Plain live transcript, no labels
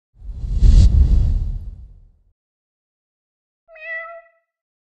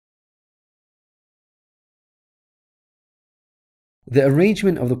The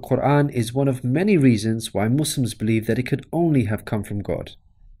arrangement of the Qur'an is one of many reasons why Muslims believe that it could only have come from God.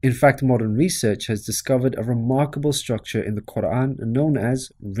 In fact, modern research has discovered a remarkable structure in the Qur'an known as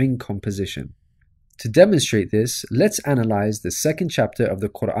ring composition. To demonstrate this, let's analyze the second chapter of the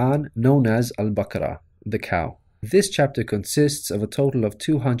Qur'an known as Al-Baqarah, the cow. This chapter consists of a total of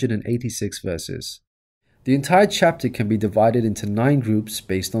 286 verses. The entire chapter can be divided into 9 groups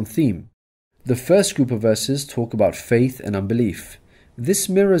based on theme. The first group of verses talk about faith and unbelief. This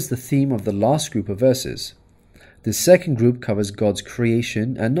mirrors the theme of the last group of verses. The second group covers God's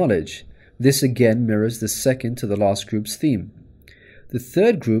creation and knowledge. This again mirrors the second to the last group's theme. The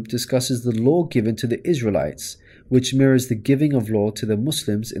third group discusses the law given to the Israelites, which mirrors the giving of law to the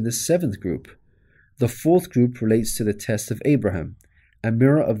Muslims in the 7th group. The fourth group relates to the test of Abraham, a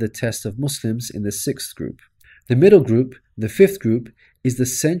mirror of the test of Muslims in the 6th group. The middle group, the 5th group, is the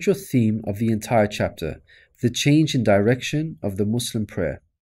central theme of the entire chapter, the change in direction of the Muslim prayer.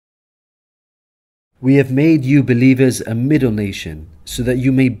 We have made you believers a middle nation, so that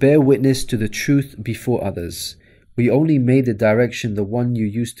you may bear witness to the truth before others. We only made the direction the one you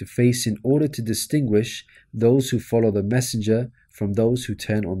used to face in order to distinguish those who follow the messenger from those who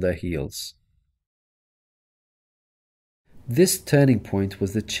turn on their heels. This turning point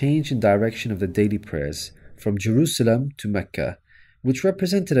was the change in direction of the daily prayers from Jerusalem to Mecca, which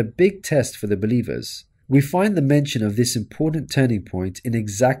represented a big test for the believers. We find the mention of this important turning point in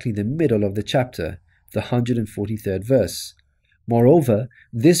exactly the middle of the chapter, the 143rd verse. Moreover,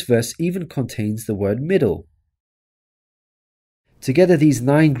 this verse even contains the word middle. Together, these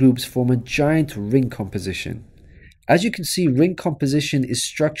 9 groups form a giant ring composition. As you can see, ring composition is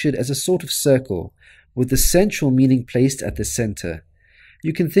structured as a sort of circle, with the central meaning placed at the center.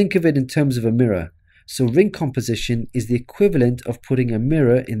 You can think of it in terms of a mirror, so ring composition is the equivalent of putting a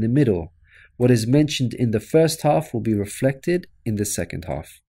mirror in the middle. What is mentioned in the first half will be reflected in the second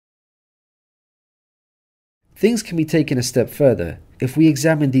half. Things can be taken a step further. If we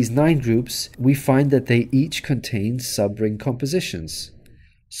examine these 9 groups, we find that they each contain sub-ring compositions.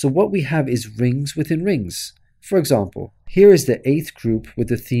 So what we have is rings within rings. For example, here is the 8th group with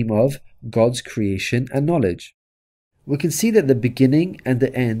the theme of God's creation and knowledge. We can see that the beginning and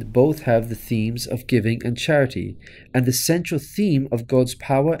the end both have the themes of giving and charity, and the central theme of God's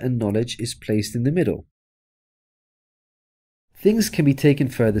power and knowledge is placed in the middle. Things can be taken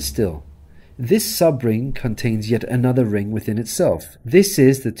further still. This sub-ring contains yet another ring within itself. This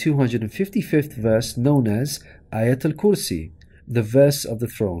is the 255th verse known as Ayat al-Kursi, the verse of the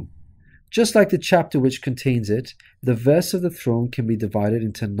throne. Just like the chapter which contains it, the verse of the throne can be divided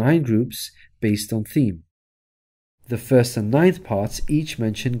into 9 groups based on theme. The first and 9th parts each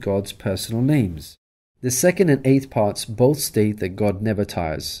mention God's personal names. The 2nd and 8th parts both state that God never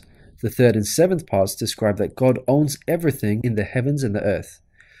tires. The 3rd and 7th parts describe that God owns everything in the heavens and the earth.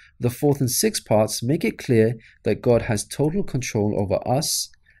 The 4th and 6th parts make it clear that God has total control over us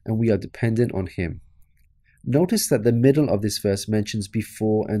and we are dependent on Him. Notice that the middle of this verse mentions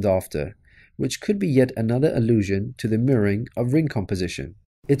before and after, which could be yet another allusion to the mirroring of ring composition.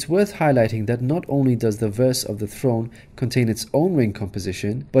 It's worth highlighting that not only does the verse of the throne contain its own ring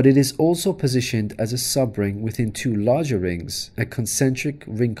composition, but it is also positioned as a sub-ring within 2 larger rings, a concentric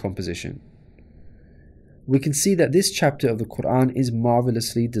ring composition. We can see that this chapter of the Qur'an is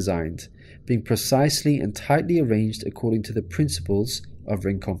marvelously designed, being precisely and tightly arranged according to the principles of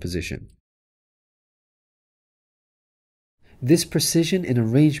ring composition. This precision in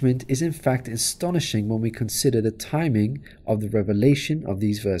arrangement is in fact astonishing when we consider the timing of the revelation of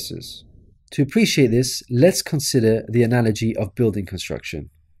these verses. To appreciate this, let's consider the analogy of building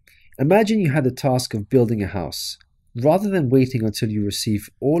construction. Imagine you had the task of building a house. Rather than waiting until you receive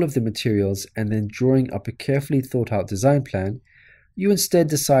all of the materials and then drawing up a carefully thought out design plan, you instead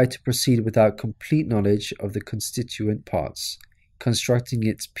decide to proceed without complete knowledge of the constituent parts, constructing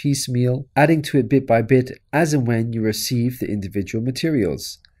it piecemeal, adding to it bit by bit as and when you receive the individual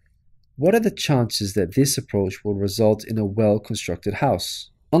materials. What are the chances that this approach will result in a well-constructed house?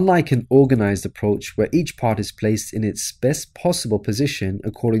 Unlike an organized approach where each part is placed in its best possible position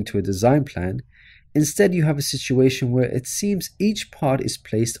according to a design plan, instead you have a situation where it seems each part is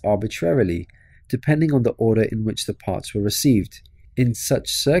placed arbitrarily, depending on the order in which the parts were received. In such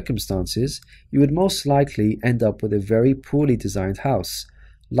circumstances, you would most likely end up with a very poorly designed house,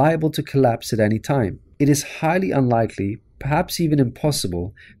 liable to collapse at any time. It is highly unlikely, perhaps even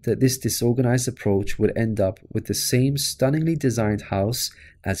impossible, that this disorganized approach would end up with the same stunningly designed house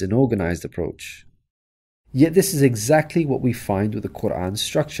as an organized approach. Yet this is exactly what we find with the Qur'an's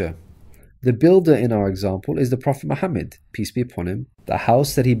structure. The builder in our example is the Prophet Muhammad, peace be upon him. The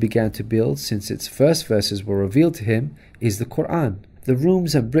house that he began to build since its first verses were revealed to him is the Qur'an. The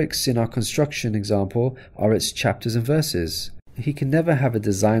rooms and bricks in our construction example are its chapters and verses. He can never have a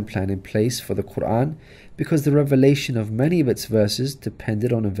design plan in place for the Qur'an because the revelation of many of its verses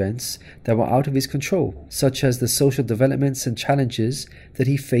depended on events that were out of his control, such as the social developments and challenges that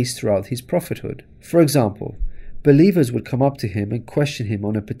he faced throughout his prophethood. For example, believers would come up to him and question him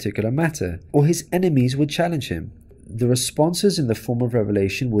on a particular matter, or his enemies would challenge him. The responses in the form of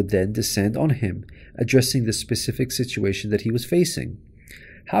revelation would then descend on him, addressing the specific situation that he was facing.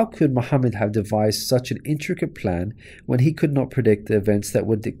 How could Muhammad have devised such an intricate plan when he could not predict the events that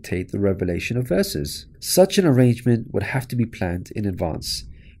would dictate the revelation of verses? Such an arrangement would have to be planned in advance,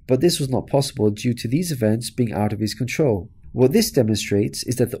 but this was not possible due to these events being out of his control. What this demonstrates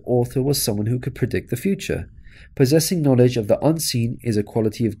is that the author was someone who could predict the future. Possessing knowledge of the unseen is a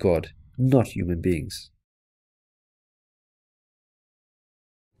quality of God, not human beings.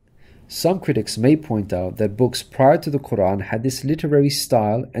 Some critics may point out that books prior to the Qur'an had this literary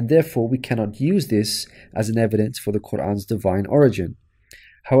style and therefore we cannot use this as an evidence for the Qur'an's divine origin.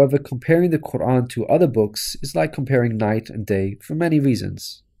 However, comparing the Qur'an to other books is like comparing night and day for many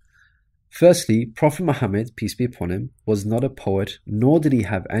reasons. Firstly, Prophet Muhammad, peace be upon him, was not a poet nor did he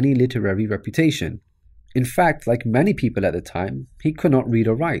have any literary reputation. In fact, like many people at the time, he could not read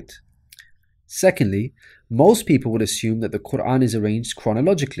or write. Secondly, most people would assume that the Qur'an is arranged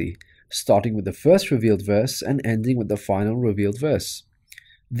chronologically, starting with the first revealed verse and ending with the final revealed verse.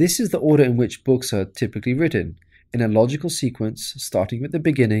 This is the order in which books are typically written, in a logical sequence starting with the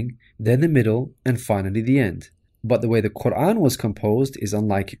beginning, then the middle, and finally the end. But the way the Qur'an was composed is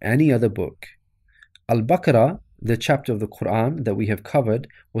unlike any other book. Al-Baqarah, the chapter of the Qur'an that we have covered,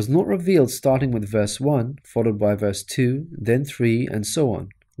 was not revealed starting with verse 1, followed by verse 2, then 3, and so on.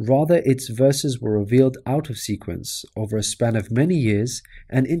 Rather, its verses were revealed out of sequence over a span of many years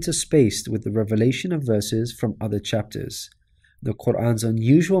and interspaced with the revelation of verses from other chapters. The Qur'an's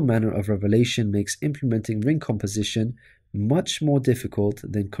unusual manner of revelation makes implementing ring composition much more difficult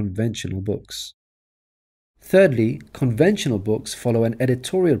than conventional books. Thirdly, conventional books follow an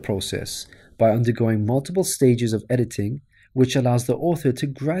editorial process by undergoing multiple stages of editing, which allows the author to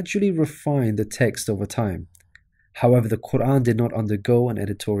gradually refine the text over time. However, the Qur'an did not undergo an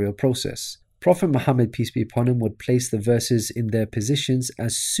editorial process. Prophet Muhammad, peace be upon him, would place the verses in their positions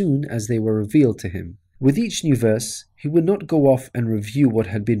as soon as they were revealed to him. With each new verse, he would not go off and review what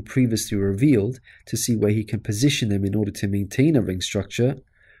had been previously revealed to see where he can position them in order to maintain a ring structure.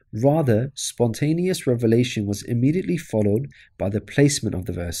 Rather, spontaneous revelation was immediately followed by the placement of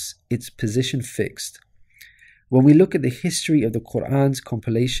the verse, its position fixed. When we look at the history of the Qur'an's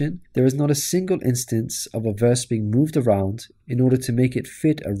compilation, there is not a single instance of a verse being moved around in order to make it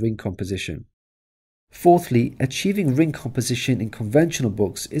fit a ring composition. Fourthly, achieving ring composition in conventional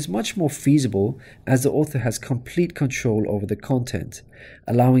books is much more feasible as the author has complete control over the content,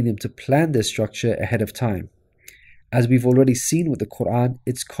 allowing them to plan their structure ahead of time. As we've already seen with the Qur'an,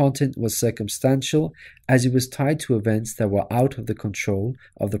 its content was circumstantial as it was tied to events that were out of the control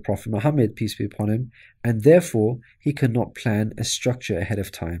of the Prophet Muhammad, peace be upon him, and therefore he could not plan a structure ahead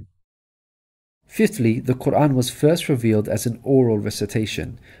of time. Fifthly, the Qur'an was first revealed as an oral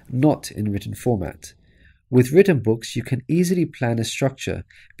recitation, not in written format. With written books, you can easily plan a structure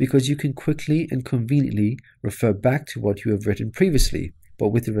because you can quickly and conveniently refer back to what you have written previously. But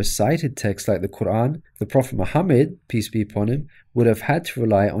with a recited text like the Qur'an, the Prophet Muhammad, peace be upon him, would have had to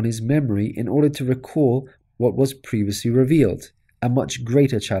rely on his memory in order to recall what was previously revealed, a much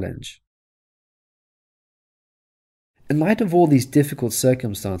greater challenge. In light of all these difficult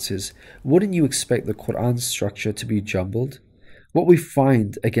circumstances, wouldn't you expect the Qur'an's structure to be jumbled? What we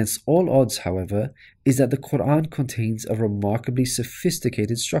find against all odds, however, is that the Qur'an contains a remarkably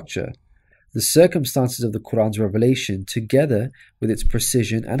sophisticated structure. The circumstances of the Qur'an's revelation, together with its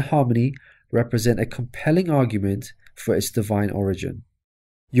precision and harmony, represent a compelling argument for its divine origin.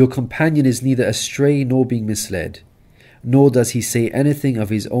 Your companion is neither astray nor being misled, nor does he say anything of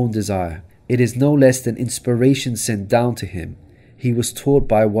his own desire. It is no less than inspiration sent down to him. He was taught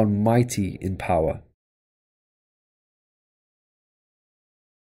by one mighty in power.